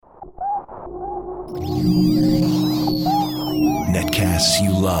Netcasts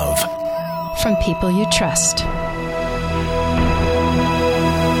you love. From people you trust.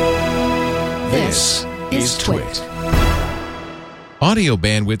 This is Twit. Audio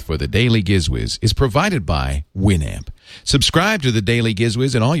bandwidth for the Daily Gizwiz is provided by Winamp. Subscribe to the Daily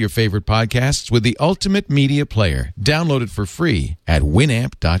Gizwiz and all your favorite podcasts with the ultimate media player. Download it for free at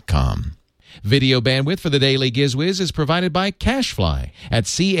winamp.com. Video bandwidth for the Daily Gizwiz is provided by CashFly at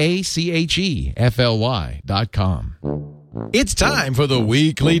CACHEFLY.com. It's time for the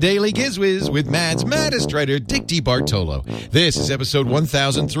weekly Daily Gizwiz with Mad's maddest writer, Dick DeBartolo. This is episode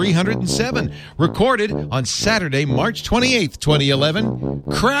 1307, recorded on Saturday, March 28th, 2011.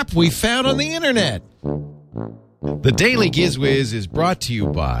 Crap we found on the internet. The Daily Gizwiz is brought to you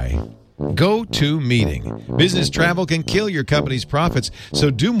by GoToMeeting. Business travel can kill your company's profits, so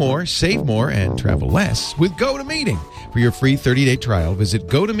do more, save more, and travel less with GoToMeeting. For your free 30-day trial, visit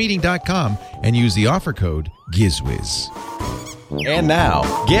GoToMeeting.com and use the offer code GIZWIZ. And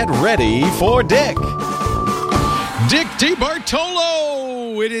now, get ready for Dick. Dick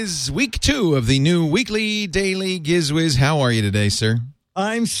DeBartolo! It is week 2 of the new weekly Daily Gizwiz. How are you today, sir?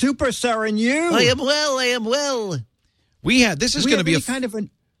 I'm super, sir, and you? I am well. This is going to be kind of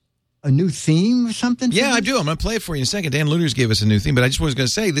a new theme or something? Yeah, I do. I'm going to play it for you in a second. Dan Luters gave us a new theme, but I just was going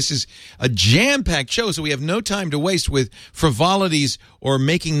to say this is a jam-packed show, so we have no time to waste with frivolities or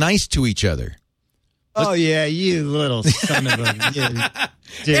making nice to each other. Oh, yeah, you little son of a...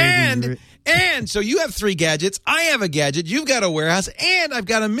 And so you have 3 gadgets. I have a gadget. You've got a warehouse. And I've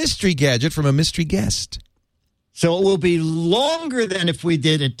got a mystery gadget from a mystery guest. So it will be longer than if we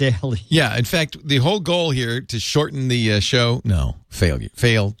did it daily. Yeah, in fact, the whole goal here to shorten the show,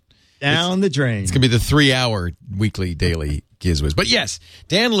 fail. Down the drain. It's going to be the 3-hour weekly Daily Gizwiz. But yes,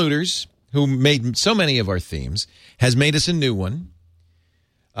 Dan Luters, who made so many of our themes, has made us a new one.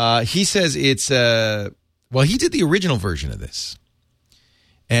 He says it's, he did the original version of this.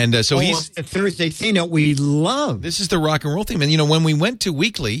 And so he's... a Thursday theme that we love. This is the rock and roll theme. And, when we went to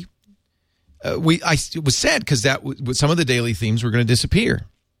weekly, it was sad because some of the daily themes were going to disappear.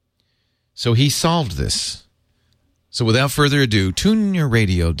 So he solved this. So without further ado, tune your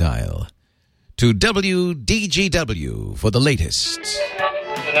radio dial to WDGW for the latest. The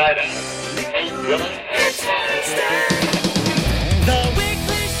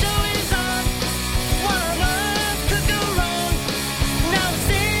weekly show is on. What on earth could go wrong? Now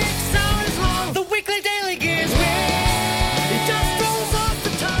it's 6 hours long. The weekly Daily Gizwiz. It just rolls off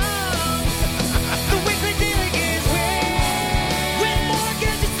the tongue. The weekly Daily Gizwiz. With more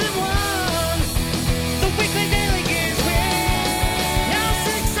gadgets than one. The weekly Daily Gizwiz. Now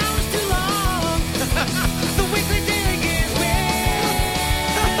 6 hours too long. The weekly Daily Gizwiz.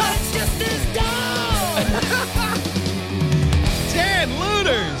 It's just as dumb. Dan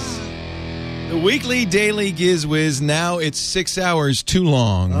Luters! The weekly Daily Gizwiz, now it's 6 hours too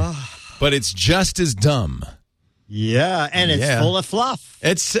long, but it's just as dumb. Yeah, and it's full of fluff.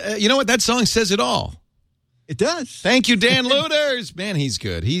 It's, you know what, that song says it all. It does. Thank you, Dan Luters. Man, he's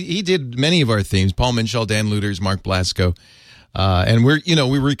good. He did many of our themes. Paul Minshall, Dan Luters, Mark Blasco. And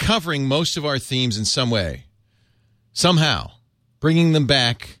we're recovering most of our themes in some way. Somehow. Bringing them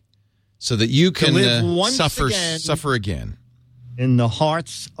back so that you can suffer again. In the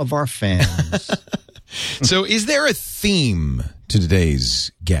hearts of our fans. So is there a theme to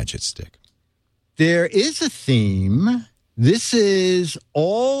today's gadget stick? There is a theme. This is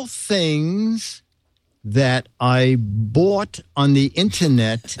all things that I bought on the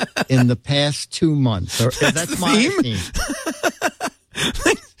internet in the past 2 months. That's my theme.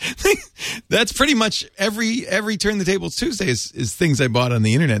 That's pretty much every Turn the Tables Tuesday is things I bought on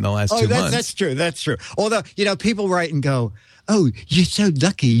the internet in the last 2 months. That's true. Although, people write and go, oh, you're so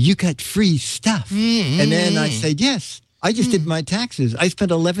lucky. You got free stuff. Mm-hmm. And then I said, yes, I just did my taxes. I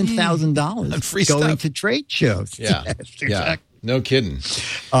spent $11,000 on free going stuff. To trade shows. Yeah. Yes, exactly. Yeah. No kidding.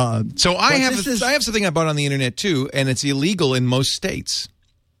 So I have something I bought on the internet too, and it's illegal in most states.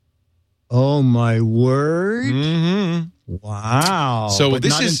 Oh, my word. Mm-hmm. Wow. So but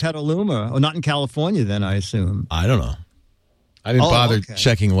this not in Petaluma, or not in California then, I assume. I don't know. I didn't bother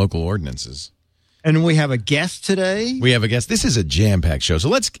checking local ordinances. And we have a guest today. We have a guest. This is a jam-packed show. So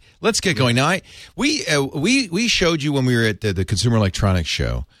let's get going. Now, we showed you when we were at the Consumer Electronics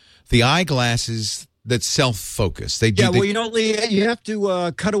Show the eyeglasses that self-focus. They do. Yeah, well, Lee, you have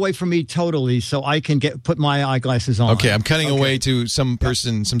to cut away from me totally so I can put my eyeglasses on. Okay, I'm cutting away to some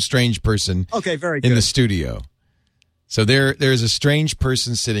strange person. Okay, very good. In the studio. So there's a strange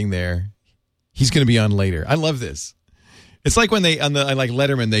person sitting there. He's going to be on later. I love this. It's like when on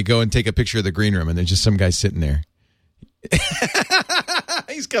Letterman, they go and take a picture of the green room, and there's just some guy sitting there.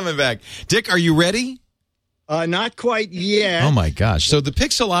 He's coming back. Dick, are you ready? Not quite yet. Oh my gosh! So the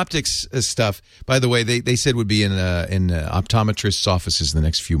Pixel Optics stuff, by the way, they said would be in optometrists' offices in the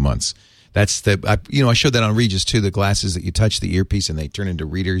next few months. That's I showed that on Regis too. The glasses that you touch the earpiece and they turn into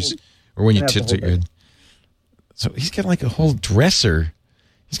readers, or when you tilt it. So he's got like a whole dresser.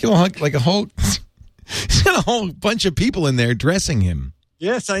 He's got like a whole. He's got a whole bunch of people in there dressing him.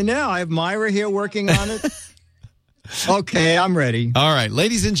 Yes, I know. I have Myra here working on it. Okay, I'm ready. All right,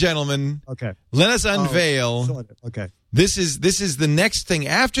 ladies and gentlemen. Okay. Let us unveil. Okay. This is the next thing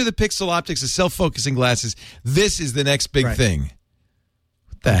after the Pixel Optics, the self-focusing glasses. This is the next big thing.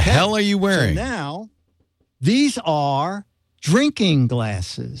 What the hell are you wearing? So now, these are drinking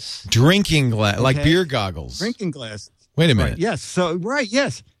glasses. Drinking glass, like beer goggles. Drinking glasses. Wait a minute. Right, yes. So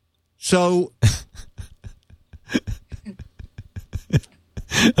yes. So.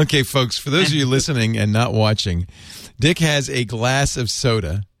 Okay, folks, for those of you listening and not watching, Dick has a glass of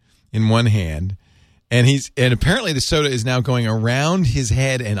soda in one hand, and apparently the soda is now going around his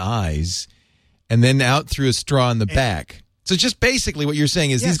head and eyes and then out through a straw in the back. So just basically what you're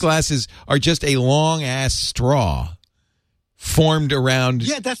saying is these glasses are just a long-ass straw formed around.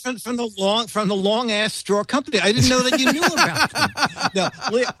 Yeah, that's from the long ass straw company. I didn't know that you knew about them. No,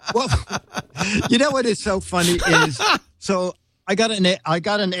 well, you know what is so funny is I got an ad.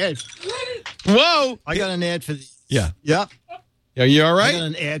 Whoa! I got an ad for these. Yeah. Yeah. Are you all right? I got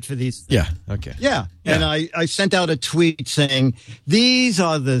an ad for these. Yeah. Okay. Yeah. And I sent out a tweet saying, these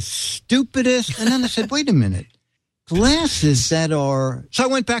are the stupidest. And then I said, wait a minute. Glasses that are. So I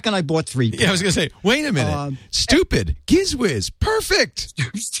went back and I bought 3 pairs. Yeah, I was going to say, wait a minute. Stupid. Gizwiz. Perfect.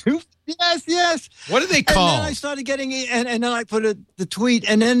 Stupid. Yes. What do they call? And then I started getting it, and then I put the tweet,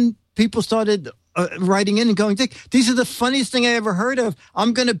 and then people started writing in and going, Dick, these are the funniest thing I ever heard of.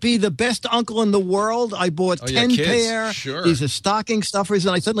 I'm going to be the best uncle in the world. I bought 10 pair. Sure. These are stocking stuffers,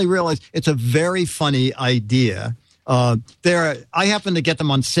 and I suddenly realized it's a very funny idea. I happened to get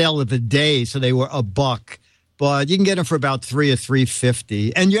them on sale of the day, so they were $1. But you can get them for about $3 or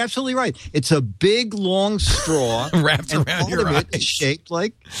 $3.50. And you're absolutely right. It's a big, long straw wrapped around your eyes. It's shaped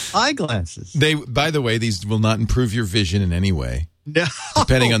like eyeglasses. By the way, these will not improve your vision in any way, No.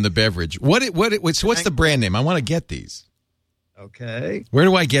 depending on the beverage. So what's the brand name? I want to get these. Okay. Where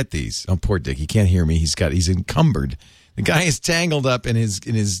do I get these? Oh, poor Dick. He can't hear me. He's encumbered. The guy is tangled up in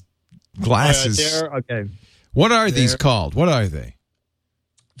his glasses. Okay. What are these called? What are they?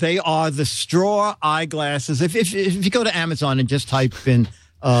 They are the straw eyeglasses. If you go to Amazon and just type in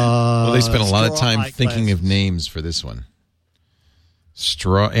well, they spent a lot of time thinking of names for this one.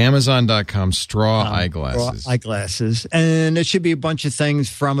 Amazon.com straw eyeglasses. Straw eyeglasses. And it should be a bunch of things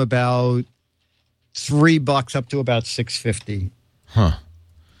from about $3 up to about $6.50. Huh.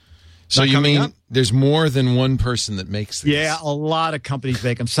 So you mean there's more than one person that makes these? Yeah, a lot of companies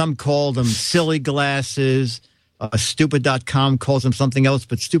make them. Some call them silly glasses. Stupid.com calls them something else,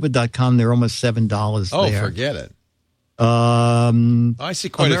 but Stupid.com, they're almost $7 Oh, there. forget it. I see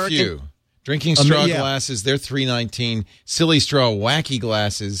quite a few. Drinking straw glasses, they're $3.19. Silly straw wacky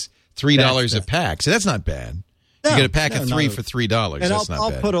glasses, $3 a pack. So that's not bad. You get a pack of 3 for $3. And That's not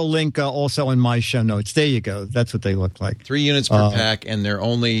bad. I'll put a link also in my show notes. There you go. That's what they look like. 3 units per pack, and they're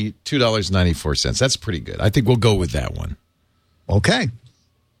only $2.94. That's pretty good. I think we'll go with that one. Okay.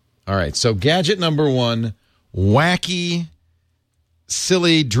 All right. So gadget number 1, wacky,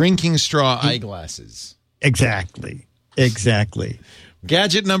 silly drinking straw eyeglasses. Exactly.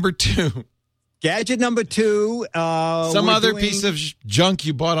 Gadget number 2. Some other piece of junk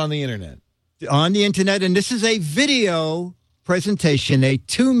you bought on the internet. On the internet, and this is a video presentation, a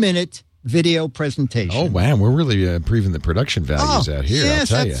 2-minute video presentation. Oh, man, we're really improving the production values out here,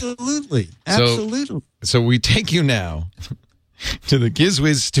 yes, I'll tell you. Absolutely. So we take you now to the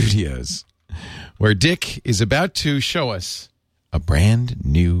GizWiz Studios, where Dick is about to show us a brand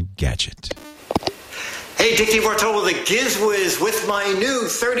new gadget. Hey, Dick DeBartolo, the GizWiz with my new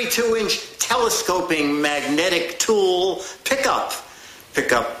 32-inch telescoping magnetic tool pickup.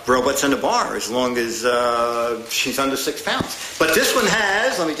 Pick up robots in the bar as long as she's under 6 pounds. But this one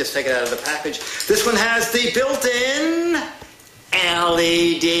has, let me just take it out of the package. This one has the built-in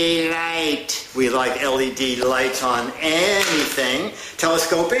LED light. We like LED lights on anything.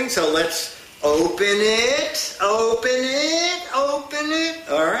 Telescoping, so let's open it. All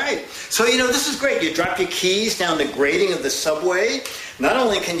right. So, this is great. You drop your keys down the grating of the subway. Not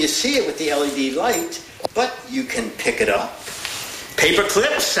only can you see it with the LED light, but you can pick it up. Paper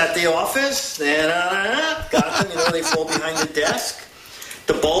clips at the office. Got them. They fall behind the desk.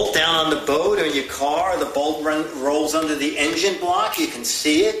 The bolt down on the boat or in your car. The bolt rolls under the engine block. You can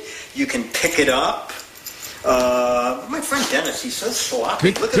see it. You can pick it up. My friend Dennis, he's so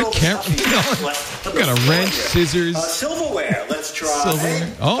sloppy. Good- Look good at all the camera. stuff he has left on the Got a floor wrench, here. scissors. Silverware. Let's try.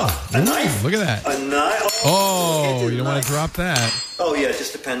 Silverware. Oh, a ooh, knife. look at that. A knife. Oh, It's you don't want nice. to drop that. Oh, yeah, it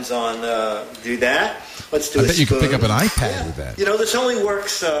just depends on, do that. Let's do I a bet you could pick spoon. up an iPad with that. You know, this only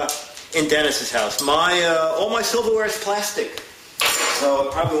works in Dennis's house. All my silverware is plastic, so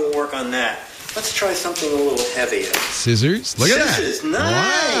it probably won't work on that. Let's try something a little heavier. Scissors? Look at that. Scissors, nice.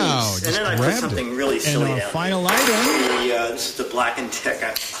 Wow, and just then I put grabbed something it. really And silly our down final here. item. This is the Black &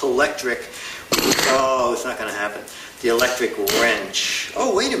 Decker electric. Oh, it's not going to happen. The electric wrench.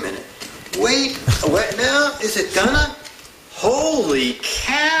 Oh, wait a minute. Wait now? Is it gonna? Holy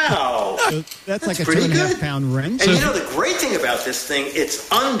cow! So that's like a pretty 2.5 good. pound wrench. And you know the great thing about this thing,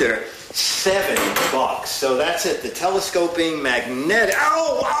 it's under $7. So that's it. The telescoping magnetic.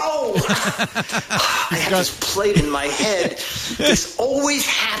 Ow! I have this plate in my head. This always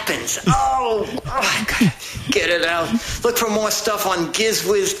happens. Oh, I gotta get it out. Look for more stuff on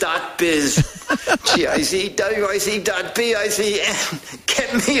gizwiz.biz. GIZWIZ.BIZN.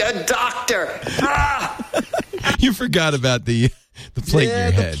 Get me a doctor. You forgot about the plate in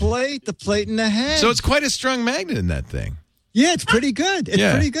your head. the plate in the head. So it's quite a strong magnet in that thing. Yeah, it's pretty good. It's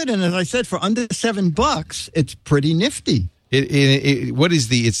Yeah. pretty good. And as I said, for under $7, it's pretty nifty. What is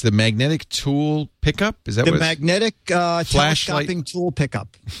the? It's the magnetic tool pickup. Is that The what? magnetic Flashlight? telescoping tool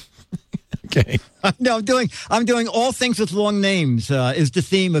pickup. Okay. No, I'm doing all things with long names. Is the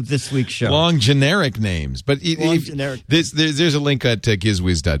theme of this week's show. Long generic names, but Long generic. There's a link at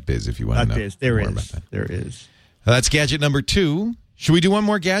gizwiz.biz if you want to know There more is. about that. There is. That's gadget number 2. Should we do one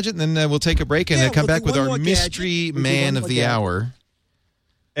more gadget and then we'll take a break and Yeah, then come we'll back do with one our more mystery gadget. We'll do man one of more the gadget. hour?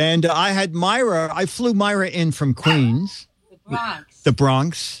 And I had Myra. I flew Myra in from Queens, the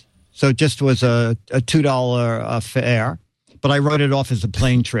Bronx. So it just was a $2 fare. But I wrote it off as a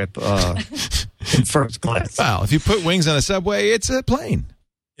plane trip in first class. Wow, if you put wings on a subway, it's a plane.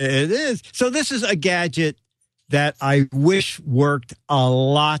 It is. So this is a gadget that I wish worked a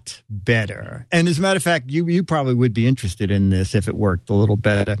lot better. And as a matter of fact, you probably would be interested in this if it worked a little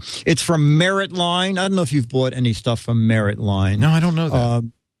better. It's from Merit Line. I don't know if you've bought any stuff from Merit Line. No, I don't know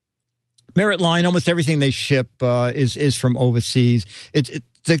that. Merit Line, almost everything they ship is from overseas.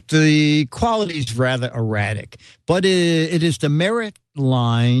 The quality is rather erratic, but it is the Merit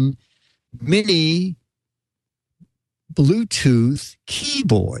Line mini Bluetooth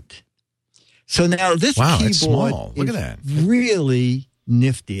keyboard. So now this Wow, keyboard it's small. Look is at that. really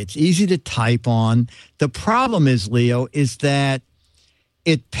nifty. It's easy to type on. The problem is, Leo, is that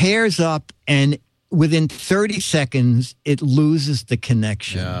it pairs up and within 30 seconds, it loses the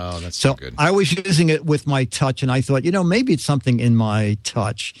connection. No, that's So not good. I was using it with my touch, and I thought, maybe it's something in my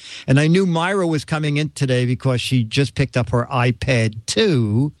touch. And I knew Myra was coming in today because she just picked up her iPad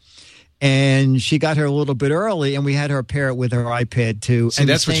 2, and she got her a little bit early, and we had her pair it with her iPad 2. See, and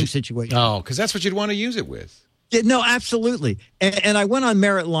that's the what same you- situation. Oh, because that's what you'd want to use it with. Yeah, no, absolutely. And I went on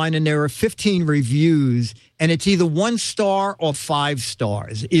Merit Line, and there are 15 reviews, and it's either 1 star or 5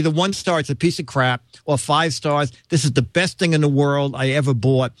 stars. Either 1 star, it's a piece of crap, or 5 stars, this is the best thing in the world I ever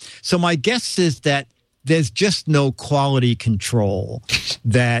bought. So my guess is that there's just no quality control,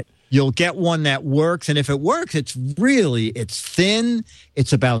 that you'll get one that works. And if it works, it's thin.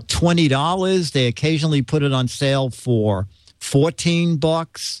 It's about $20. They occasionally put it on sale for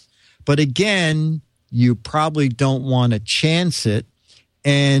 $14. But again, you probably don't want to chance it.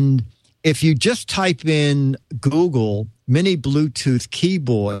 And if you just type in Google mini Bluetooth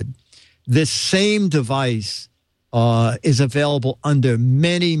keyboard, this same device is available under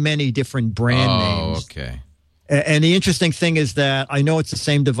many, many different brand names. Okay. And the interesting thing is that I know it's the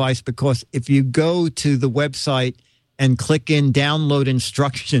same device because if you go to the website and click in download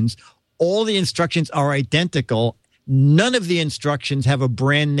instructions, all the instructions are identical. None of the instructions have a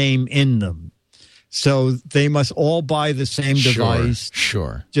brand name in them. So they must all buy the same device.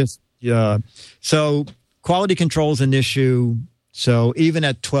 Sure. So quality control is an issue. So even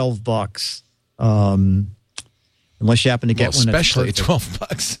at $12, unless you happen to get one, especially at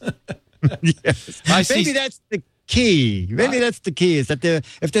that's $12. yes. I see. Maybe that's the key. Maybe that's the key is that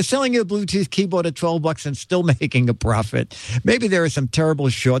if they're selling you a Bluetooth keyboard at $12 and still making a profit, maybe there are some terrible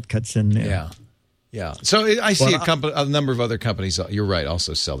shortcuts in there. Yeah. Yeah. So I see a number of other companies, you're right,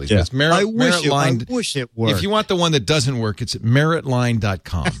 also sell these. Yeah. But it's Merit Line. I wish it worked. If you want the one that doesn't work, it's at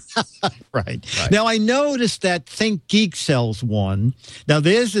meritline.com. Right. Now, I noticed that ThinkGeek sells one. Now,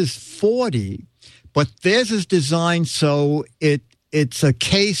 theirs is $40, but theirs is designed so it's a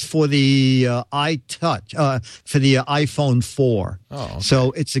case for the iTouch, for the iPhone 4. Oh, okay.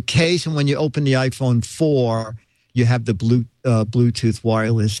 So it's a case, and when you open the iPhone 4, you have the Bluetooth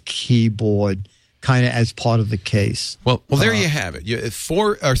wireless keyboard kind of as part of the case. Well, there you have it.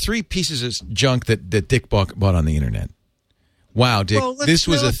 3 pieces of junk that Dick bought on the internet. Wow, Dick, Well, this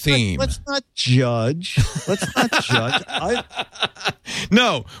was a theme. Let's not judge. Let's not judge.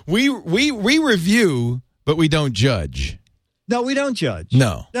 No, we review, but we don't judge. No, we don't judge.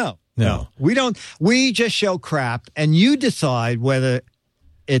 No. We don't. We just show crap, and you decide whether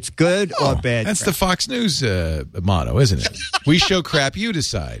it's good or bad. That's crap. the Fox News motto, isn't it? We show crap, you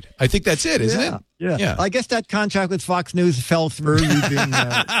decide. I think that's it, isn't it? Yeah. I guess that contract with Fox News fell through. You being,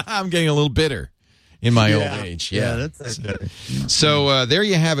 I'm getting a little bitter in my old age. Yeah, that's So there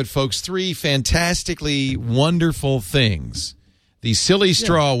you have it, folks. 3 fantastically wonderful things. The silly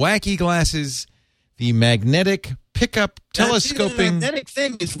straw wacky glasses, the magnetic pickup telescoping. The magnetic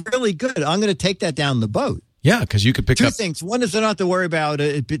thing is really good. I'm going to take that down the boat. Yeah, because you could pick 2 up. things. One is I don't have to worry about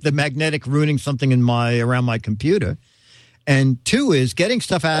the magnetic ruining something around my computer. And 2 is getting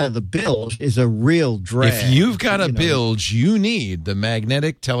stuff out of the bilge is a real drag. If you've got a bilge, you need the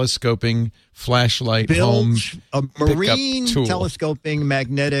magnetic telescoping flashlight bilge, home a marine tool. telescoping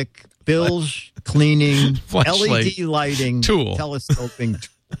magnetic bilge cleaning Flashlight LED lighting tool. telescoping.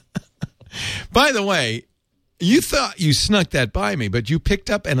 By the way, you thought you snuck that by me, but you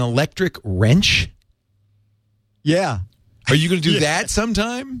picked up an electric wrench? Yeah. Are you going to do that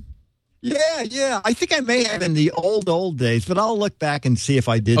sometime? Yeah. I think I may have in the old days, but I'll look back and see if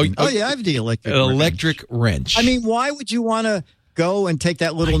I didn't. I have the electric wrench. Electric wrench. I mean, why would you want to go and take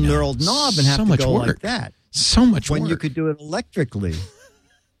that little knurled knob and have So to much go work. like that? So much when work. you could do it electrically.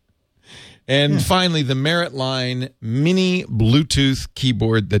 And finally, the Merit Line mini Bluetooth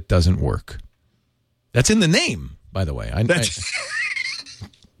keyboard that doesn't work. That's in the name, by the way.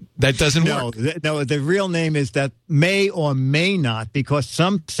 That doesn't work. No, the real name is that may or may not, because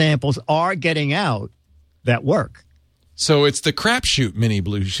some samples are getting out that work. So it's the Crapshoot mini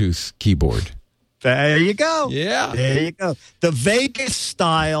Bluetooth keyboard. There you go. Yeah. There you go. The Vegas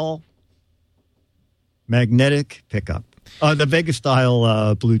style magnetic pickup. The Vegas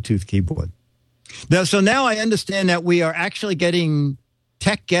style Bluetooth keyboard. So now I understand that we are actually getting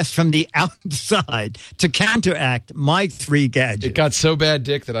tech guests from the outside to counteract my 3 gadgets. It got so bad,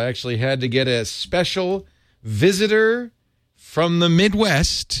 Dick, that I actually had to get a special visitor from the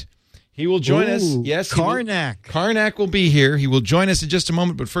Midwest. He will join us. Yes, Karnak. Karnak will be here. He will join us in just a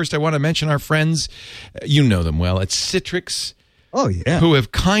moment. But first, I want to mention our friends. You know them well. It's Citrix. Oh, yeah. Who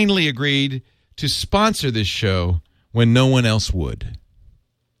have kindly agreed to sponsor this show when no one else would.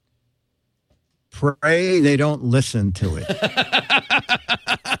 Pray they don't listen to it.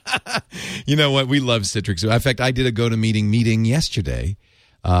 You know what? We love Citrix. In fact, I did a GoToMeeting meeting yesterday.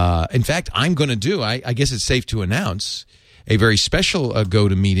 In fact, I'm going to do, I guess it's safe to announce, a very special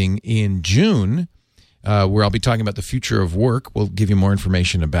GoToMeeting in June where I'll be talking about the future of work. We'll give you more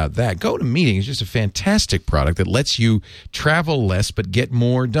information about that. GoToMeeting is just a fantastic product that lets you travel less but get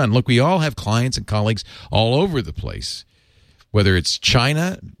more done. Look, we all have clients and colleagues all over the place, whether it's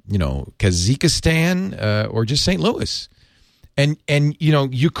China, Kazakhstan, or just St. Louis. And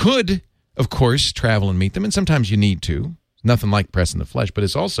you could, of course, travel and meet them, and sometimes you need to. Nothing like pressing the flesh, but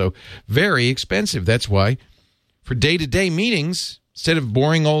it's also very expensive. That's why for day-to-day meetings, instead of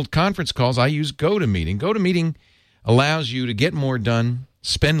boring old conference calls, I use GoToMeeting. GoToMeeting allows you to get more done,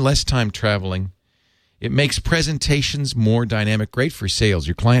 spend less time traveling. It makes presentations more dynamic, great for sales.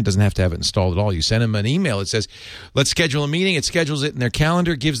 Your client doesn't have to have it installed at all. You send them an email. It says, let's schedule a meeting. It schedules it in their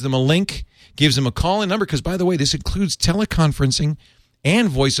calendar, gives them a link, gives them a call-in number, because, by the way, this includes teleconferencing and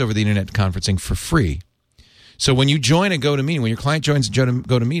voice-over-the-internet conferencing for free. So when you join a GoToMeeting, when your client joins a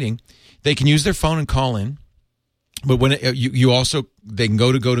GoToMeeting, they can use their phone and call in. But when they can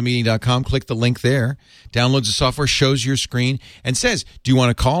go to GoToMeeting.com, click the link there, downloads the software, shows your screen, and says, do you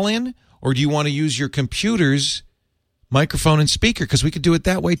want to call in or do you want to use your computer's microphone and speaker? Because we could do it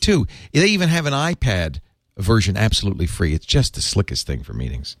that way too. They even have an iPad version absolutely free. It's just the slickest thing for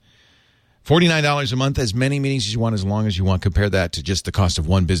meetings. $49 a month, as many meetings as you want, as long as you want. Compare that to just the cost of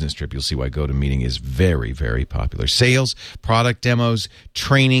one business trip. You'll see why GoToMeeting is very, very popular. Sales, product demos,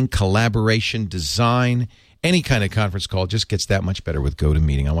 training, collaboration, design, any kind of conference call just gets that much better with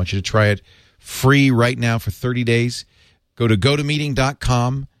GoToMeeting. I want you to try it free right now for 30 days. Go to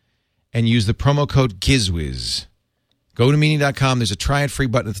GoToMeeting.com and use the promo code GIZWIZ. GoToMeeting.com. There's a try it free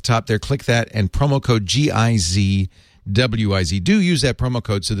button at the top there. Click that and promo code GIZWIZ. Do use that promo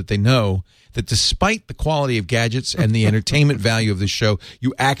code so that they know that despite the quality of gadgets and the entertainment value of the show,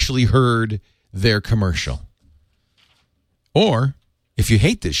 you actually heard their commercial. Or, if you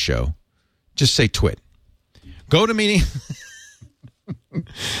hate this show, just say twit. GoToMeeting.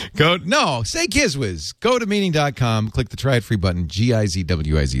 Say GizWiz. Go to meeting.com, click the try it free button.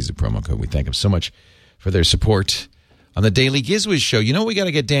 GIZWIZ is a promo code. We thank them so much for their support on the Daily GizWiz show. You know what we got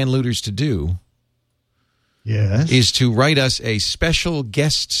to get Dan Luters to do? Yes. Is to write us a special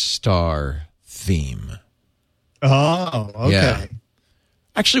guest star theme. Oh, okay. Yeah.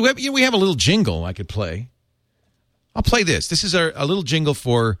 Actually, we have a little jingle I could play. I'll play this. This is a little jingle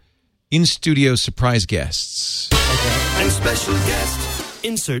for in-studio surprise guests. And special guest,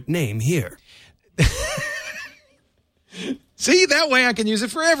 insert name here. See, that way I can use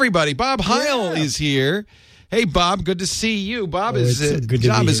it for everybody. Bob Heil is here. Hey, Bob, good to see you. Bob is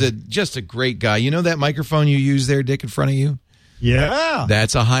just a great guy. You know that microphone you use there, Dick, in front of you? Yeah.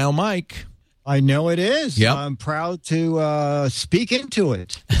 That's a Heil mic. I know it is. Yep. I'm proud to speak into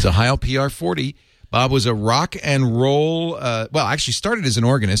it. It's a Heil PR40. Bob was a rock and roll, actually started as an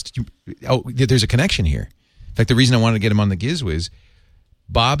organist. There's a connection here. In fact, the reason I wanted to get him on the GizWiz,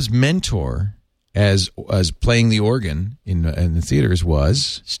 Bob's mentor as playing the organ in the theaters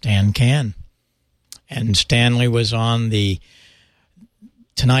was Stan Can. And Stanley was on the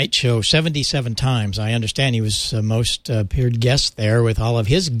Tonight Show 77 times. I understand he was the most appeared guest there with all of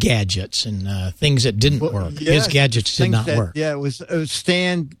his gadgets and things that didn't work. Yeah, his gadgets did not work. Yeah, it was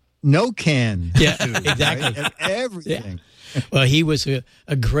Stan No Can. Yeah, exactly. Right? Everything. Yeah. Well, he was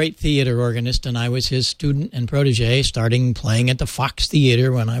a great theater organist, and I was his student and protege, starting playing at the Fox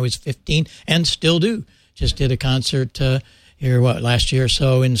Theater when I was 15, and still do. Just did a concert here, last year or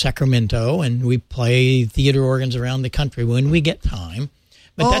so in Sacramento, and we play theater organs around the country when we get time.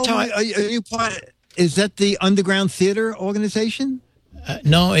 But that's how are you part? Is that the Underground Theater Organization?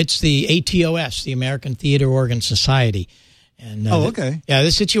 No, it's the ATOS, the American Theater Organ Society. And, okay.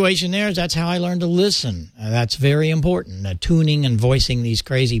 The situation there is that's how I learned to listen. That's very important, tuning and voicing these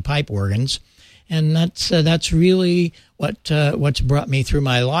crazy pipe organs. And that's really what's brought me through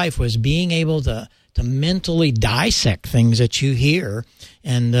my life was being able to mentally dissect things that you hear.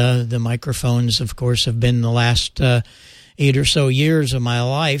 And the microphones, of course, have been the last 8 or so years of my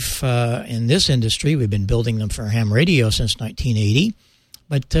life in this industry. We've been building them for ham radio since 1980.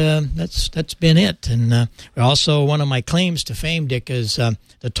 But that's been it. And also one of my claims to fame, Dick, is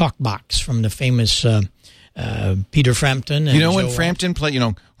the talk box from the famous Peter Frampton. And when Frampton played, he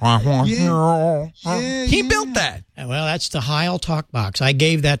built that. Well, that's the Heil talk box. I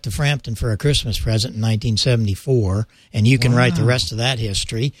gave that to Frampton for a Christmas present in 1974, and you can write the rest of that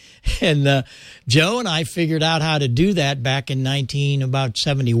history. And Joe and I figured out how to do that back in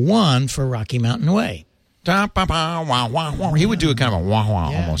 1971 for Rocky Mountain Way. He would do a kind of a wah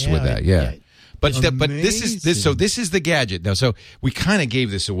wah almost with that, yeah. But this is the gadget now. So we kind of gave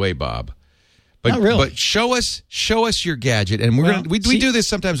this away, Bob. But, Not really. But show us your gadget, and we do this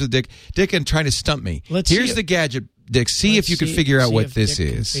sometimes with Dick. Dick and trying to stump me. Here's the gadget, Dick. See if you can figure out what this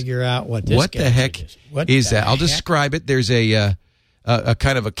is. Figure out what this. What the heck is that? I'll describe it. There's a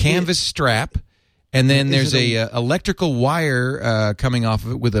kind of a canvas strap, and then there's a electrical wire coming off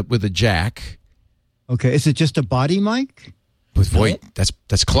of it with a jack. Okay, is it just a body mic? With voice,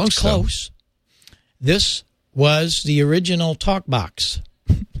 that's close. It's close. This was the original talk box.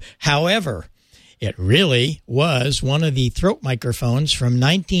 However, it really was one of the throat microphones from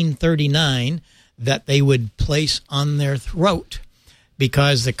 1939 that they would place on their throat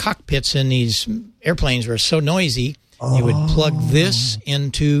because the cockpits in these airplanes were so noisy. They would plug this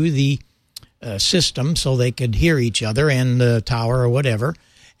into the system so they could hear each other and the tower or whatever.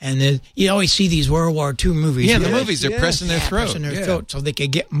 And then you always see these World War II movies. Yeah, in the movies, they're pressing their throat. Pressing their throat so they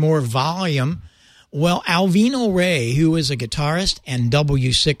could get more volume. Well, Alvino Ray, who was a guitarist and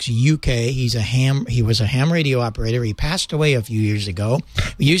W6 UK, he was a ham radio operator. He passed away a few years ago.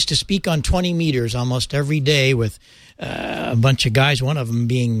 We used to speak on 20 meters almost every day with a bunch of guys, one of them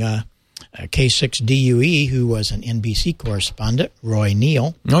being K6DUE, who was an NBC correspondent, Roy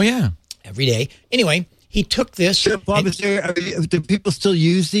Neal. Oh, yeah. Every day. Anyway, he took this. Bob, do people still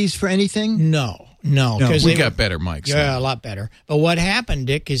use these for anything? No. We got better mics. Yeah, a lot better. But what happened,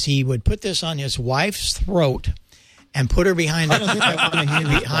 Dick, is he would put this on his wife's throat and put her behind a curtain.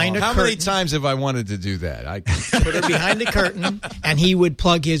 How many times have I wanted to do that? I put her behind the curtain, and he would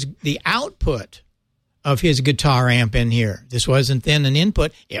plug the output of his guitar amp in here. This wasn't then an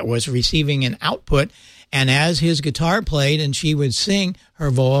input. It was receiving an output. And as his guitar played and she would sing, her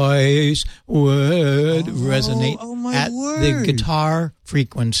voice would resonate at the guitar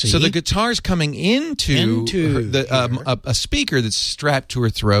frequency. So the guitar's coming into a speaker that's strapped to her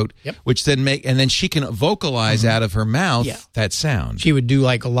throat, which then she can vocalize out of her mouth that sound. She would do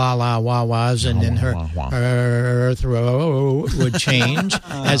like la la wah wahs, and then her throat would change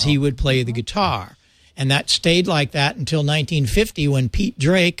as he would play the guitar. And that stayed like that until 1950 when Pete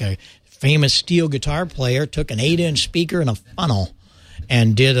Drake, a famous steel guitar player, took an 8-inch speaker and a funnel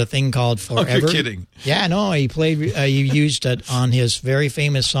and did a thing called Forever. Oh, you're kidding. Yeah, no, he used it on his very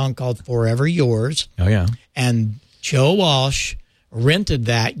famous song called Forever Yours. Oh, yeah. And Joe Walsh rented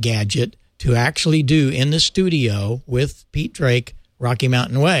that gadget to actually do in the studio with Pete Drake, Rocky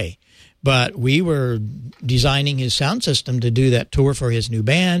Mountain Way. But we were designing his sound system to do that tour for his new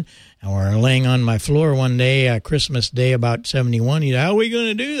band, and we're laying on my floor one day, Christmas Day, about 71. He said, how are we going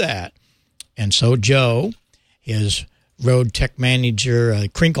to do that? And so Joe, his road tech manager,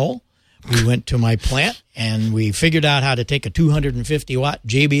 Crinkle, we went to my plant, and we figured out how to take a 250-watt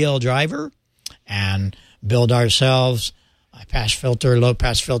JBL driver and build ourselves a pass filter,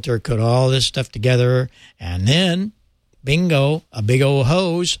 low-pass filter, put all this stuff together, and then, bingo, a big old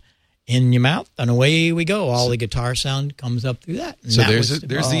hose in your mouth, and away we go. All the guitar sound comes up through that. And So that there's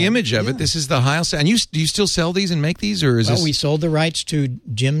was the image of it. This is the Heil sound. And do you still sell these and make these, or is Well, this? we sold the rights to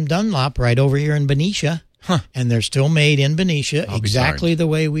Jim Dunlop right over here in Benicia, and they're still made in Benicia I'll be exactly the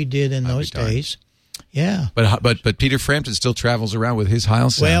way we did in I'll those be darned. days. Yeah. But Peter Frampton still travels around with his Heil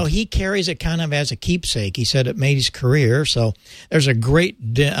sound. Well, he carries it kind of as a keepsake. He said it made his career. So there's a great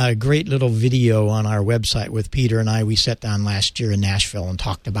little video on our website with Peter and I. We sat down last year in Nashville and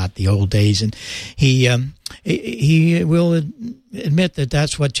talked about the old days. And he will admit that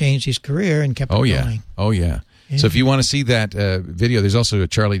that's what changed his career and kept it going. Oh, yeah. So if you want to see that video, there's also a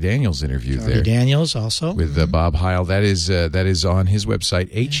Charlie Daniels interview there. Daniels also. With Bob Heil. That is on his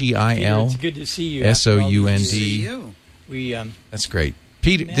website, Heil. It's good to see you. SOUND. We That's great.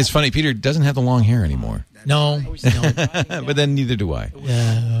 Peter, it's funny, Peter doesn't have the long hair anymore. No. But then neither do I.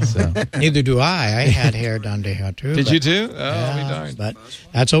 So. Neither do I. I had hair down to here, too. Did but- you too? Oh, Yeah, be darned. But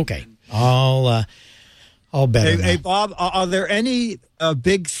that's okay. All better. Hey, now. Bob, are there any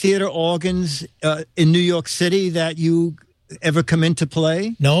big theater organs in New York City that you ever come into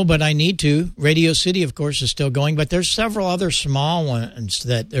play? No, but I need to. Radio City, of course, is still going, but there's several other small ones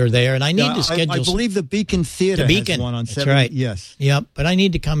that are there, and I need to schedule. I believe the Beacon Theater The Beacon, has one on that's 7. right. Yes. Yep, but I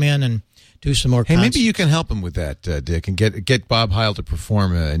need to come in and do some more Hey, concerts. maybe you can help him with that, Dick, and get Bob Heil to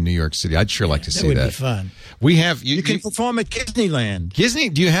perform in New York City. I'd sure like to see would that. be fun. We have You can perform at Disneyland. Disney.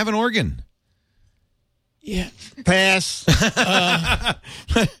 Do you have an organ? Yeah. Pass. Cough.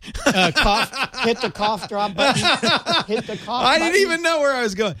 Hit the cough drop button. Hit the cough I button. didn't even know where I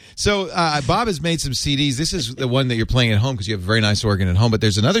was going. So Bob has made some CDs. This is the one that you're playing at home because you have a very nice organ at home. But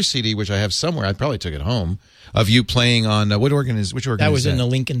there's another CD which I have somewhere. I probably took it home of you playing on which organ is That was is in the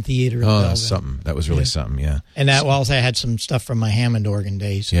Lincoln Theater. in Oh, Belleville. something. That was really something. Yeah. And that also had some stuff from my Hammond organ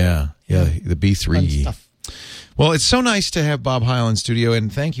days. Yeah. The B3. Fun stuff. Well, it's so nice to have Bob Heil in studio,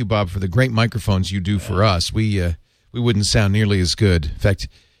 and thank you, Bob, for the great microphones you do for us. We wouldn't sound nearly as good. In fact,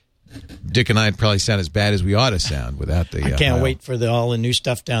 Dick and I'd probably sound as bad as we ought to sound without the. I can't Heil. wait for all the new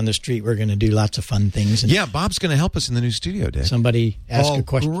stuff down the street. We're going to do lots of fun things. And Yeah, Bob's going to help us in the new studio, Dick. somebody asked a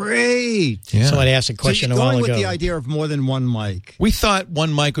question. Great. Yeah. Somebody asked a So question you're a while going ago. with the idea of more than one mic. We thought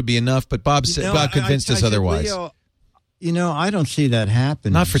one mic would be enough, but Bob convinced us said, otherwise. Leo, I don't see that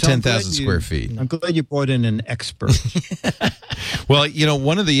happen. Not for So I'm 10,000 glad square feet. I'm glad you brought in an expert. Well,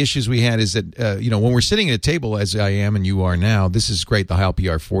 one of the issues we had is that, when we're sitting at a table, as I am and you are now, this is great, the Heil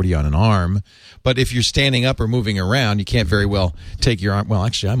PR40 on an arm. But if you're standing up or moving around, you can't very well take your arm. Well,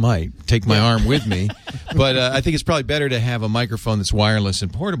 actually, I might take my arm with me. But I think it's probably better to have a microphone that's wireless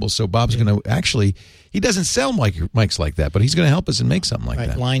and portable. So Bob's going to actually, he doesn't sell mics like that, but he's going to help us and make something like Right,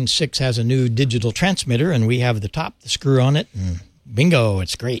 that. Line 6 has a new digital transmitter, and we have the top, the screw on it, and bingo,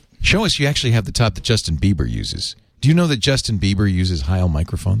 it's great. Show us you actually have the top that Justin Bieber uses. Do you know that Justin Bieber uses Heil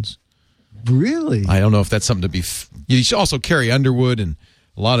microphones? Really? I don't know if that's something to be. You should also carry Underwood and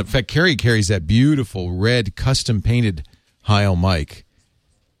a lot of. In fact, Carrie carries that beautiful red custom painted Heil mic.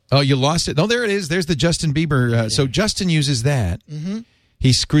 Oh, you lost it. No, there it is. There's the Justin Bieber. So Justin uses that. Mm-hmm.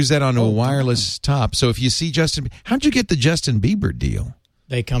 He screws that onto a wireless top. So if you see Justin, how'd you get the Justin Bieber deal?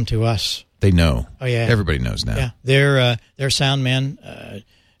 They come to us. They know. Oh, yeah. Everybody knows now. Yeah, their sound man,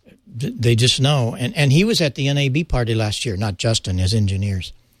 they just know. And he was at the NAB party last year, not Justin, his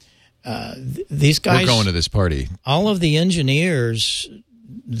engineers. These guys. We're going to this party. All of the engineers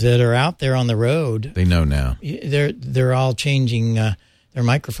that are out there on the road, They know now. they're all changing their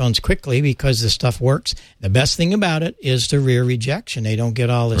microphones quickly because the stuff works. The best thing about it is the rear rejection. They don't get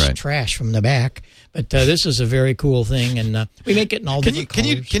all this Right. trash from the back. But this is a very cool thing, and we make it in all different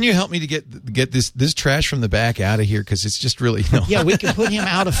colors. Can you help me to get this trash from the back out of here because it's just really Yeah, we can put him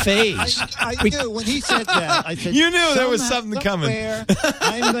out of phase. I knew when he said that. I said, You knew there was somehow, something coming. somewhere,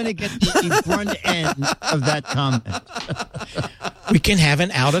 I'm going to get the front end of that comment. We can have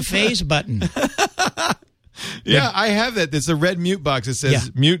an out of phase button. Yeah, I have that. It's a red mute box that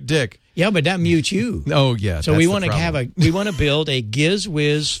says mute Dick. Yeah, but that mutes you. Oh, yeah. So we want to we want to build a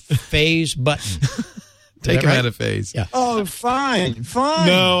GizWiz phase button. Take him out of phase. Yeah. Oh, fine.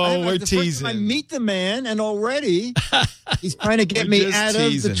 No, we're the teasing. first time I meet the man, and already he's trying to get me just out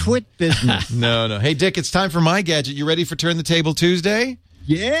teasing. of the twit business. No. Hey, Dick, it's time for my gadget. You ready for Turn the Table Tuesday?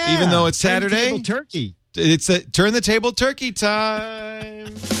 Yeah. Even though it's Saturday? Table turkey. It's a Turn the Table turkey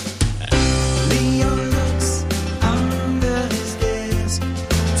time. Leo looks under his desk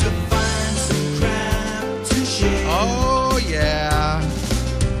to find some crap to share. Oh, yeah.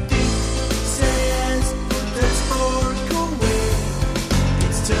 Says there's more away.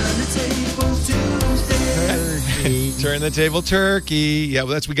 It's Turn the Table Tuesday. Turn the Table turkey. Yeah,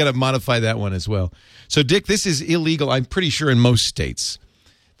 well, we got to modify that one as well. So, Dick, this is illegal, I'm pretty sure, in most states.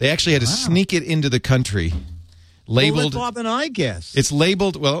 They actually had to sneak it into the country. Labeled. Well, let Bob and I guess. It's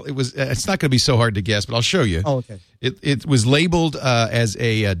labeled. Well, it was. It's not going to be so hard to guess, but I'll show you. Oh, okay. It was labeled as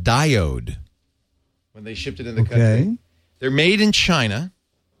a diode when they shipped it in the country. They're made in China.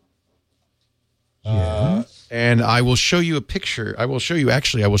 And I will show you a picture. I will show you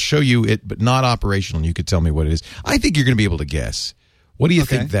it, but not operational. And you could tell me what it is. I think you're going to be able to guess. What do you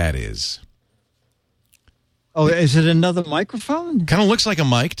think that is? Oh, is it another microphone? Kind of looks like a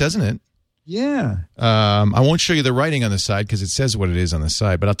mic, doesn't it? Yeah. I won't show you the writing on the side because it says what it is on the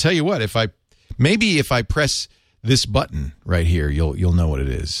side. But I'll tell you what, if I press this button right here, you'll know what it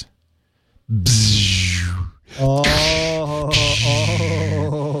is. Oh.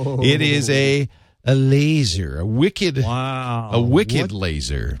 It is a laser, a wicked What?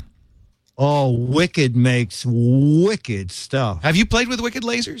 laser. Oh, Wicked makes wicked stuff. Have you played with wicked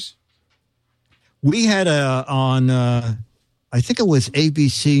lasers? We had I think it was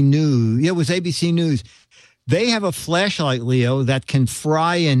ABC News. Yeah, it was ABC News. They have a flashlight, Leo, that can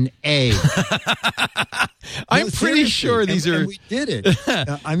fry an egg. I'm pretty sure these are. And we did it.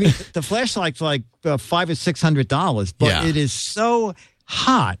 I mean, the flashlight's like $500 or $600, but it is so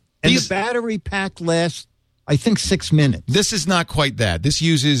hot, and the battery pack lasts, I think, 6 minutes. This is not quite that. This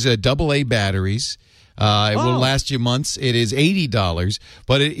uses AA batteries. It will last you months. It is $80,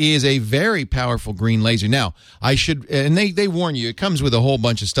 but it is a very powerful green laser. Now, and they warn you, it comes with a whole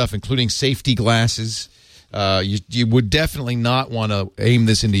bunch of stuff, including safety glasses. You would definitely not want to aim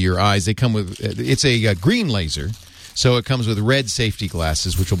this into your eyes. They come with, it's a green laser, so it comes with red safety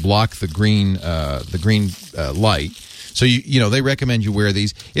glasses, which will block the green light. So they recommend you wear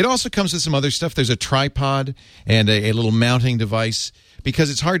these. It also comes with some other stuff. There's a tripod and a little mounting device,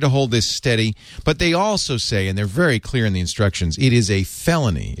 because it's hard to hold this steady. But they also say, and they're very clear in the instructions, it is a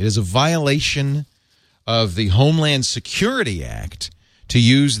felony. It is a violation of the Homeland Security Act to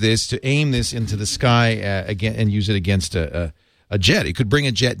use this, to aim this into the sky again and use it against a jet. It could bring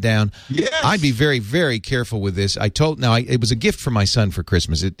a jet down. Yes. I'd be very, very careful with this. It was a gift for my son for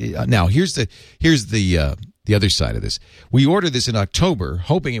Christmas. Now, here's the other side of this. We ordered this in October,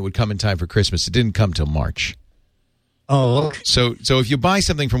 hoping it would come in time for Christmas. It didn't come till March. Oh, okay. So if you buy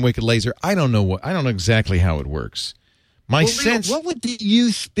something from Wicked Laser, I don't know exactly how it works. My sense. What would the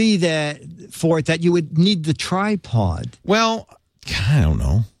use be for it that you would need the tripod? Well, I don't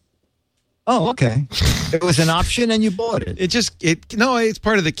know. Oh, okay. It was an option, and you bought it. It's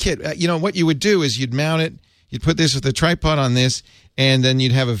part of the kit. What you would do is you'd mount it. You'd put this with the tripod on this, and then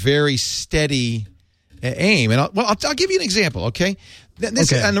you'd have a very steady aim. And I'll give you an example. Okay.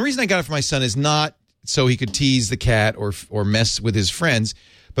 Okay. And the reason I got it for my son is not so he could tease the cat or mess with his friends,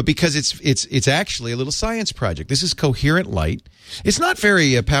 but because it's actually a little science project. This is coherent light. It's not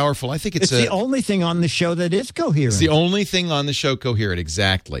very powerful. I think it's the only thing on the show that is coherent. It's the only thing on the show coherent.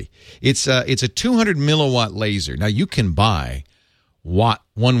 Exactly. It's a 200 milliwatt laser. Now you can buy 1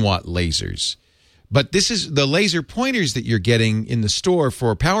 watt lasers, but this is the laser pointers that you're getting in the store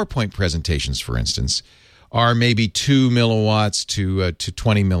for PowerPoint presentations, for instance, are maybe 2 milliwatts to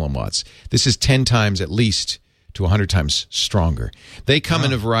 20 milliwatts. This is 10 times at least to 100 times stronger. They come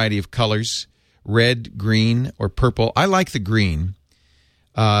in a variety of colors, red, green, or purple. I like the green.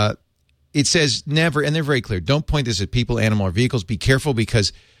 It says never, and they're very clear, don't point this at people, animal, or vehicles. Be careful,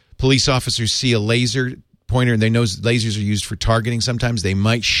 because police officers see a laser pointer and they know lasers are used for targeting sometimes. They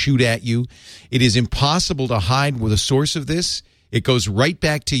might shoot at you. It is impossible to hide with the source of this. It goes right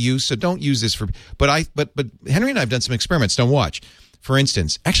back to you, so don't use this for. But Henry and I have done some experiments. Don't watch. For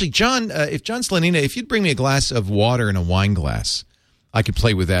instance, actually, John, if you'd bring me a glass of water and a wine glass, I could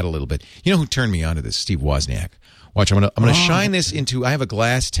play with that a little bit. You know who turned me on to this? Steve Wozniak. Watch, I'm gonna shine this into. I have a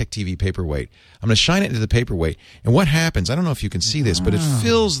glass Tech TV paperweight. I'm gonna shine it into the paperweight, and what happens? I don't know if you can see this, but it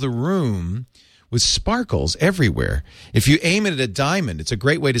fills the room with sparkles everywhere. If you aim it at a diamond, it's a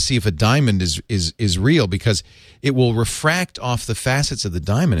great way to see if a diamond is real, because it will refract off the facets of the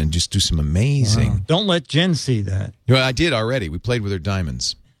diamond and just do some amazing. Wow. Don't let Jen see that. Well, I did already. We played with her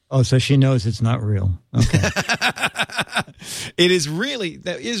diamonds. Oh, so she knows it's not real. Okay. It is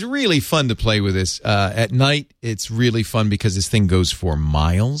really fun to play with this. At night, it's really fun because this thing goes for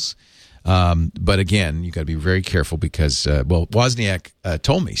miles. But again, you got to be very careful because, Wozniak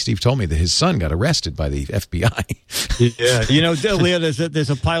Steve told me that his son got arrested by the FBI. Yeah. You know, Leo, there's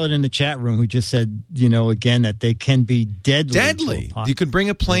a pilot in the chat room who just said, again, that they can be deadly. Deadly. You could bring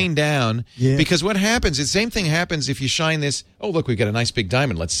a plane down because what happens, the same thing happens if you shine this. Oh, look, we've got a nice big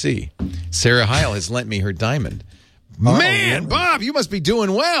diamond. Let's see. Sarah Heil has lent me her diamond. Man, Bob, you must be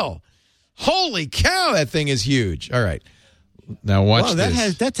doing well. Holy cow, that thing is huge. All right. Now watch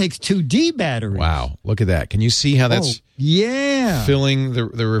this. That takes 2D batteries. Wow, look at that. Can you see how that's filling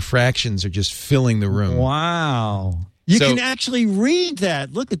the refractions are just filling the room. Wow. You can actually read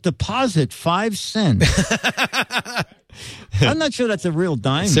that. Look at deposit 5 cents. I'm not sure that's a real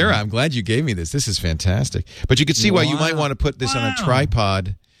diamond. Sarah, I'm glad you gave me this. This is fantastic. But you can see why you might want to put this on a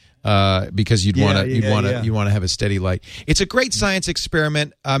tripod. Because you'd want to have a steady light. It's a great science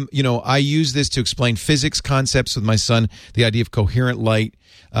experiment. I use this to explain physics concepts with my son, the idea of coherent light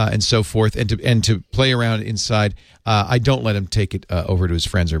and so forth, and to play around inside. I don't let him take it over to his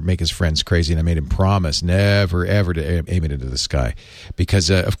friends or make his friends crazy, and I made him promise never ever to aim it into the sky,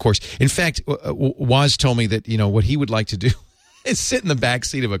 because of course, in fact, Woz told me that what he would like to do is sit in the back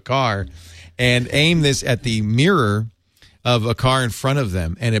seat of a car and aim this at the mirror of a car in front of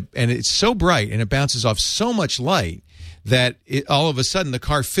them, and it's so bright and it bounces off so much light that all of a sudden the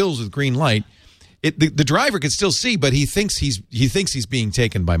car fills with green light. The driver can still see, but he thinks he's being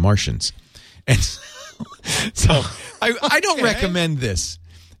taken by Martians, and so I don't recommend this.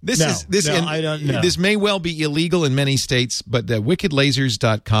 I don't know. This may well be illegal in many states, but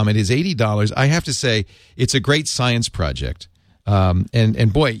wickedlasers.com. It is $80. I have to say, it's a great science project.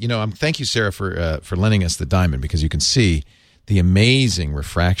 And boy, thank you, Sarah, for lending us the diamond, because you can see the amazing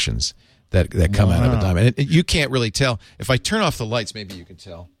refractions that come out of a diamond. And you can't really tell. If I turn off the lights, maybe you can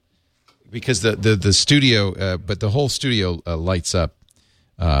tell, because the studio, but the whole studio lights up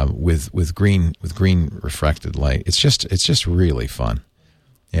with green refracted light. It's just really fun.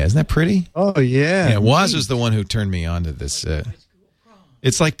 Yeah, isn't that pretty? Oh yeah. Yeah, Woz was the one who turned me on to this.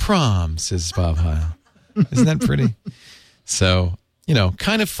 It's like prom, says Bob Heil. Isn't that pretty? So,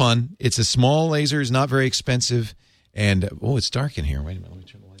 kind of fun. It's a small laser. It's not very expensive. And, it's dark in here. Wait a minute. Let me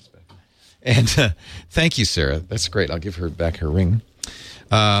turn the lights back on. And thank you, Sarah. That's great. I'll give her back her ring.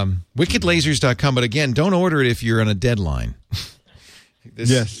 Wickedlasers.com. But again, don't order it if you're on a deadline.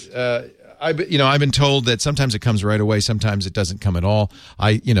 Yes. I've been told that sometimes it comes right away. Sometimes it doesn't come at all.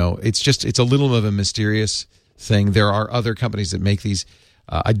 It's a little of a mysterious thing. There are other companies that make these.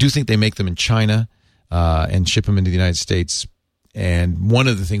 I do think they make them in China. And ship them into the United States. And one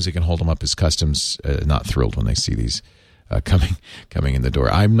of the things that can hold them up is customs not thrilled when they see these coming in the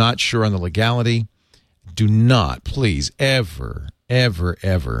door. I'm not sure on the legality. Do not, please, ever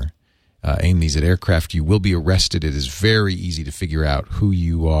aim these at aircraft. You will be arrested. It is very easy to figure out who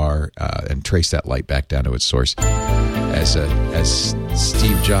you are and trace that light back down to its source. As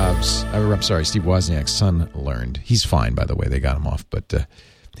Steve Wozniak's son learned. He's fine, by the way. They got him off, but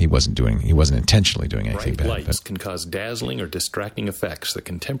he wasn't intentionally doing anything bad. Bright lights can cause dazzling or distracting effects that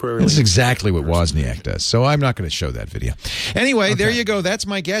can temporarily... This is exactly what Wozniak does, so I'm not going to show that video. Anyway, There you go. That's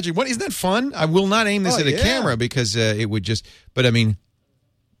my gadget. Isn't that fun? I will not aim this at a camera because it would just... But, I mean...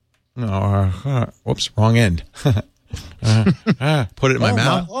 whoops, wrong end. Put it in my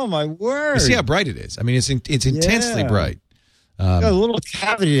mouth. Oh, my word. You see how bright it is? I mean, it's intensely bright. Got a little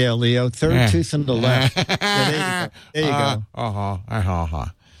cavity there, Leo. Third tooth on the left. There you go.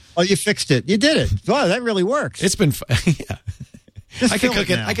 Oh, you fixed it. You did it. Wow, that really works. It's been fun. Yeah. I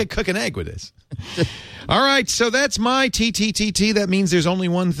could cook an egg with this. All right, so that's my TTTT. That means there's only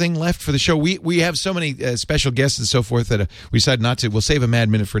one thing left for the show. We have so many special guests and so forth that we decided not to. We'll save a Mad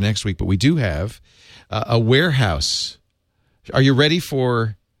Minute for next week, but we do have a warehouse. Are you ready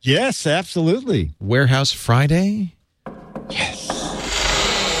for... Yes, absolutely. Warehouse Friday? Yes.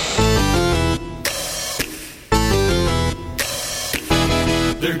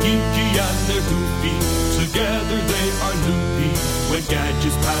 They're geeky and they're goofy, together they are loopy. When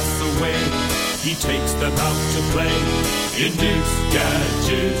gadgets pass away, he takes them out to play in Dick's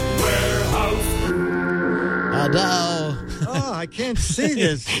Gadget Warehouse. Oh, I can't see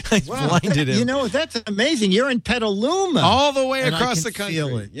this. I blinded him. That's amazing. You're in Petaluma. All the way and across the country.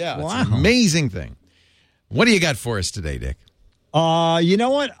 Feel it. Yeah, wow. It's an amazing thing. What do you got for us today, Dick? You know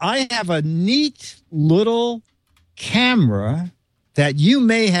what? I have a neat little camera that you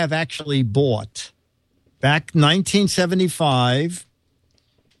may have actually bought back 1975.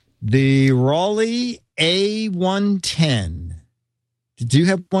 The Raleigh A110. Did you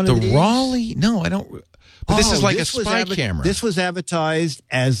have one of these? The Raleigh? No, I don't. But this is like a spy camera. This was advertised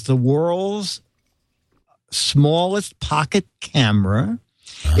as the world's smallest pocket camera.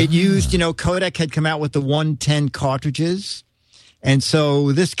 It used, Kodak had come out with the 110 cartridges. And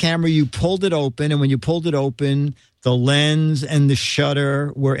so this camera, you pulled it open, and when you pulled it open, the lens and the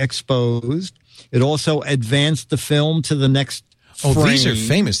shutter were exposed. It also advanced the film to the next frame. These are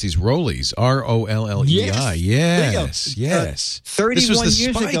famous, these Rolleis. R-O-L-L-E-I. Yes. 31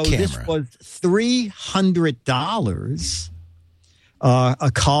 years ago, this was $300.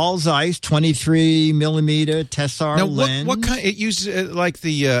 A Carl Zeiss 23 millimeter Tessar lens. What kind? It used like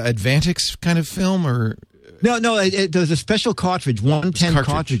the Advantix kind of film, or no? There's a special cartridge, 110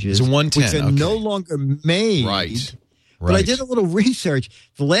 cartridges. It's a 110, which are no longer made. Right. But I did a little research.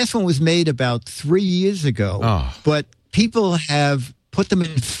 The last one was made about 3 years ago, but people have put them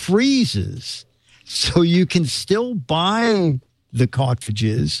in freezers, so you can still buy the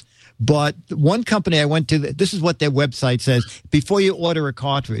cartridges. But one company I went to, this is what their website says. Before you order a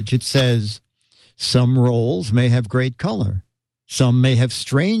cartridge, it says, some rolls may have great color. Some may have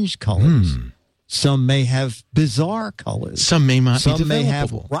strange colors. Some may have bizarre colors. Some may not be Some may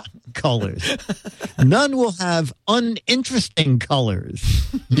have rock colors. None will have uninteresting colors.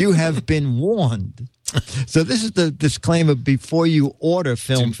 You have been warned. So this is the disclaimer before you order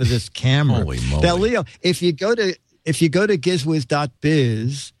film for this camera. Holy moly. Now, Leo, if you go to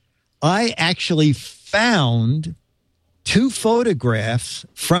gizwiz.biz, I actually found 2 photographs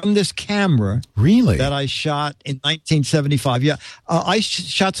from this camera. Really? That I shot in 1975. Yeah. I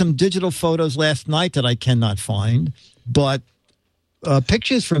shot some digital photos last night that I cannot find, but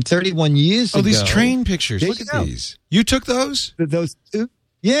pictures from 31 years ago. Oh, these train pictures. Look at these. You took those? Those 2?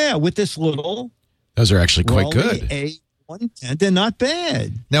 Yeah, with this little. Those are actually quite Raleigh good. A110. They're not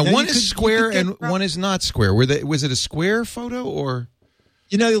bad. Now one is square and one is not square. Was it a square photo or?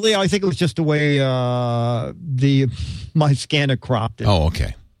 Leo, I think it was just the way my scanner cropped it. Oh,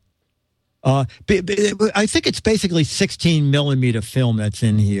 okay. I think it's basically 16 millimeter film that's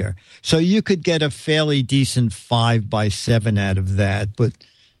in here, so you could get a fairly decent 5x7 out of that. But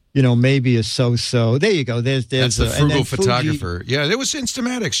maybe a so-so. There you go. There's that's the frugal photographer. Yeah, it was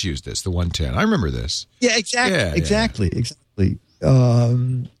Instamatics used this, the 110. I remember this. Yeah, exactly.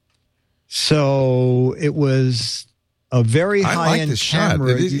 So it was a very high-end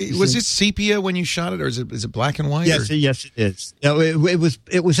camera. Was it sepia when you shot it, or is it black and white? Yes, yes, it is. No,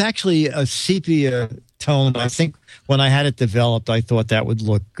 it was actually a sepia tone. I think when I had it developed, I thought that would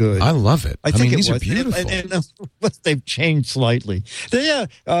look good. I love it. I mean, these are beautiful. And they've changed slightly. Yeah,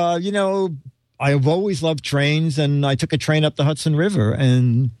 I've always loved trains, and I took a train up the Hudson River,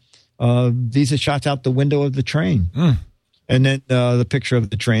 and these are shots out the window of the train. And then the picture of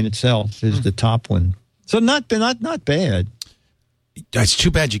the train itself is the top one. So not bad. It's too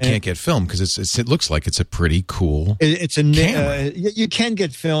bad you can't get film because it looks like it's a pretty cool. Camera. You can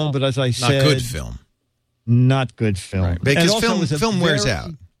get film, but as I said, not good film. Right. Because film wears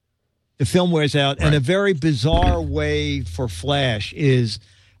out. The film wears out, and a very bizarre way for flash is.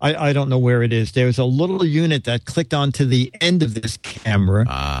 I don't know where it is. There's a little unit that clicked onto the end of this camera,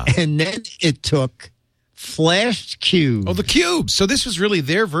 and then it took flash cubes. Oh, the cubes. So this was really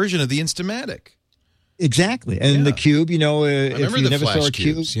their version of the Instamatic. Exactly. And the cube, if you never saw a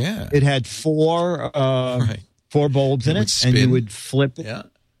cube, it had four bulbs in it, and you would flip it. Yeah.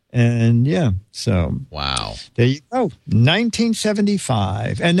 And so wow, there you go,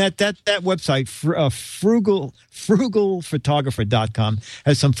 1975, and that website, frugalphotographer.com,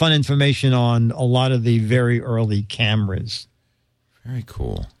 has some fun information on a lot of the very early cameras. Very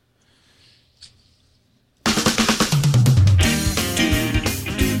cool.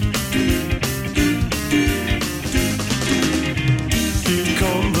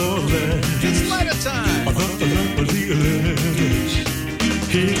 It's letter time.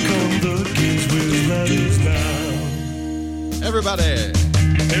 Here come the Gizwiz letters now. Everybody.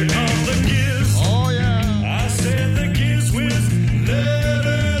 Here come the Giz. Oh, yeah. I said the Gizwiz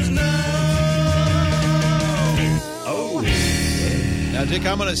letters now. Oh, yeah. Now, Dick,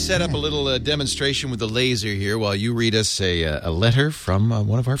 I'm going to set up a little demonstration with the laser here while you read us a letter from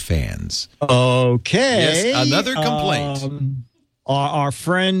one of our fans. Okay. Yes, another complaint. Our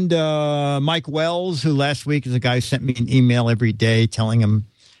friend Mike Wells, who last week is a guy who sent me an email every day telling him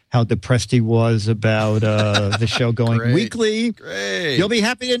how depressed he was about the show going Great. weekly. Great. You'll be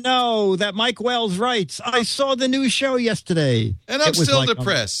happy to know that Mike Wells writes, I saw the new show yesterday. And I'm It was still like,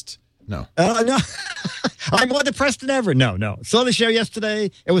 depressed. No. No. I'm more depressed than ever. No. Saw the show yesterday.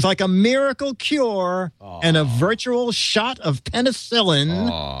 It was like a miracle cure and a virtual shot of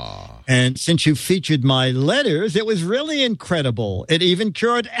penicillin. And since you featured my letters, it was really incredible. It even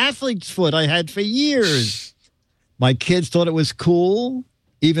cured athlete's foot I had for years. My kids thought it was cool.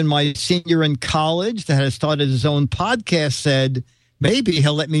 Even my senior in college that had started his own podcast said, maybe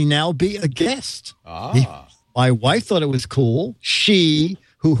he'll let me now be a guest. My wife thought it was cool. She,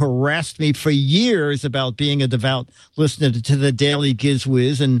 who harassed me for years about being a devout listener to the Daily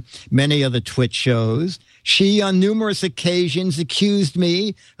Gizwiz and many other Twitch shows, she on numerous occasions accused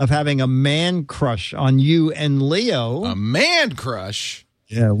me of having a man crush on you and Leo. A man crush?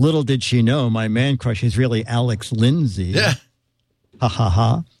 Yeah, little did she know my man crush is really Alex Lindsay. Yeah. Ha ha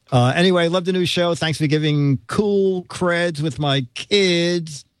ha. Anyway, love the new show. Thanks for giving cool creds with my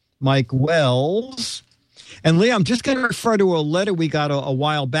kids, Mike Wells. And Lee, I'm just going to refer to a letter we got a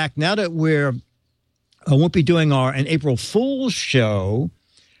while back. Now that I won't be doing an April Fool's show,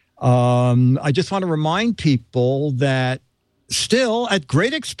 I just want to remind people that still, at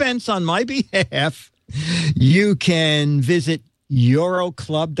great expense on my behalf, you can visit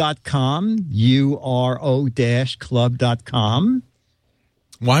euroclub.com, URO-club.com.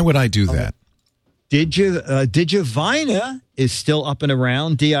 Why would I do that? Digivina is still up and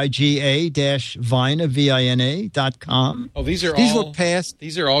around, DIGA-Vina, VINA.com. Oh, these were past.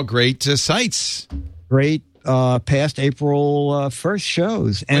 These are all great sites. Great past April 1st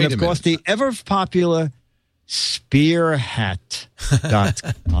shows. And, Wait of a course, minute. the ever-popular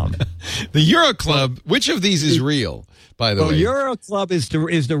spearhat.com. The Euro Club, which of these is real, by the way? Euro Club is the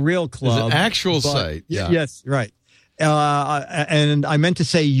real club. It's an actual site. Yeah. Yes, right. And I meant to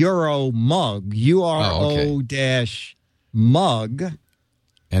say Euro Mug, URO-mug. And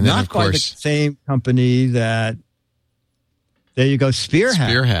then, not of course, by the same company that. There you go, Spearhat.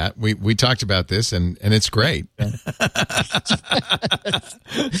 Spearhat. We talked about this, and it's great. I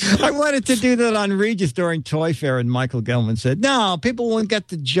wanted to do that on Regis during Toy Fair, and Michael Gelman said, no, people won't get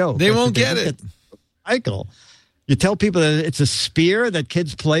the joke. They won't get it. Michael, you tell people that it's a spear that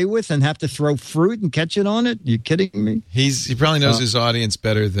kids play with and have to throw fruit and catch it on it? You kidding me? He probably knows his audience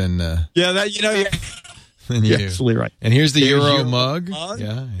better than yeah, that than you. You're absolutely right. And here's the There's Euro mug.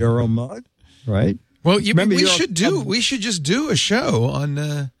 Yeah. Euro Mug, right? Well, we should just do a show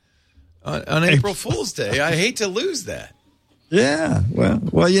on April Fool's Day. I hate to lose that. Yeah. Well,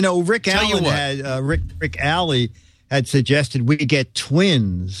 Rick Allen had Rick Alley had suggested we get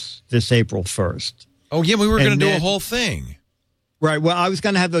twins this April 1st. Oh yeah, we were going to do a whole thing. Right. Well, I was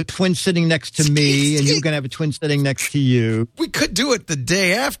going to have a twin sitting next to me, and you were going to have a twin sitting next to you. We could do it the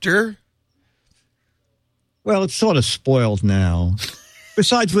day after. Well, it's sort of spoiled now.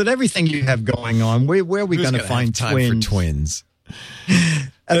 Besides, with everything you have going on, where are we going to find time twins? for twins?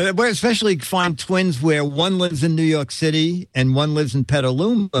 We're especially find twins where one lives in New York City and one lives in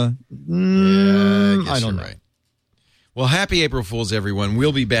Petaluma. I don't know. Right. Well, happy April Fools, everyone.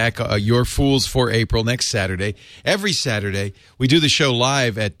 We'll be back, Your Fools for April, next Saturday. Every Saturday, we do the show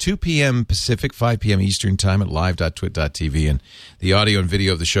live at 2 p.m. Pacific, 5 p.m. Eastern Time at live.twit.tv. And the audio and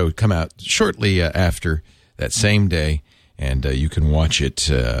video of the show come out shortly after that same day. And you can watch it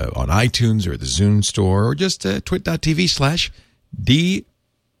on iTunes or the Zune store or just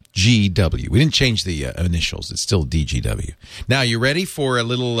twit.tv/DGW. We didn't change the initials. It's still DGW. Now, you ready for a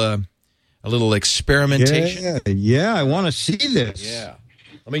little experimentation? Yeah, I want to see this. Yeah.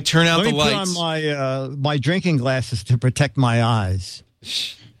 Let me turn out the lights. Put on my drinking glasses to protect my eyes.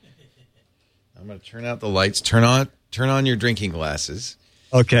 I'm going to turn out the lights. Turn on your drinking glasses.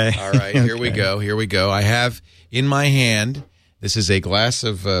 Okay. All right, here we go. I have in my hand, this is a glass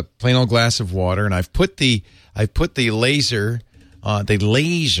of plain old glass of water, and I've put the laser on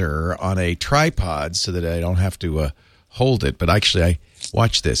a tripod so that I don't have to hold it. But actually,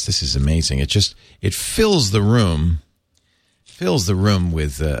 watch this. This is amazing. It fills the room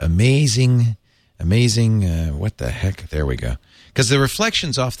with amazing. What the heck? There we go. Because the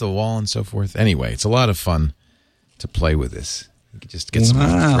reflections off the wall and so forth. Anyway, it's a lot of fun to play with this. You could just get some great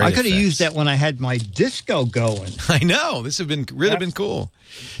I could have effects. used that when I had my disco going. I know. This has been cool.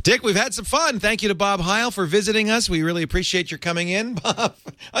 Dick, we've had some fun. Thank you to Bob Heil for visiting us. We really appreciate your coming in, Bob.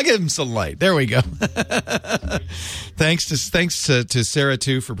 I'll give him some light. There we go. Thanks to Sarah,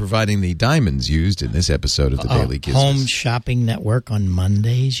 too, for providing the diamonds used in this episode of the Daily Gizmos. Home Shopping Network on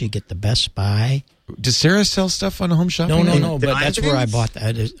Mondays. You get the Best Buy. Does Sarah sell stuff on Home Shopping? No, but that's where I bought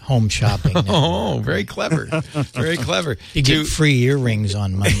that, is Home Shopping. Oh, very clever. Very clever. You get free earrings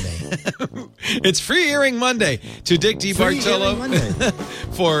on Monday. It's Free Earring Monday to Dick DiBartolo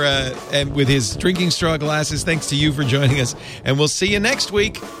for and with his drinking straw glasses. Thanks to you for joining us, and we'll see you next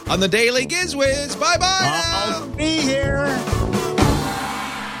week on the Daily Gizwiz. Bye bye. I'll be here.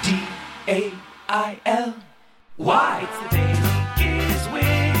 DAIL. Why? It's the Daily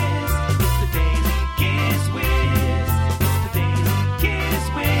Gizwiz. It's the Daily Gizwiz. It's the Daily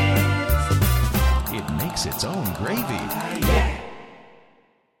Gizwiz. It makes its own gravy. Yeah.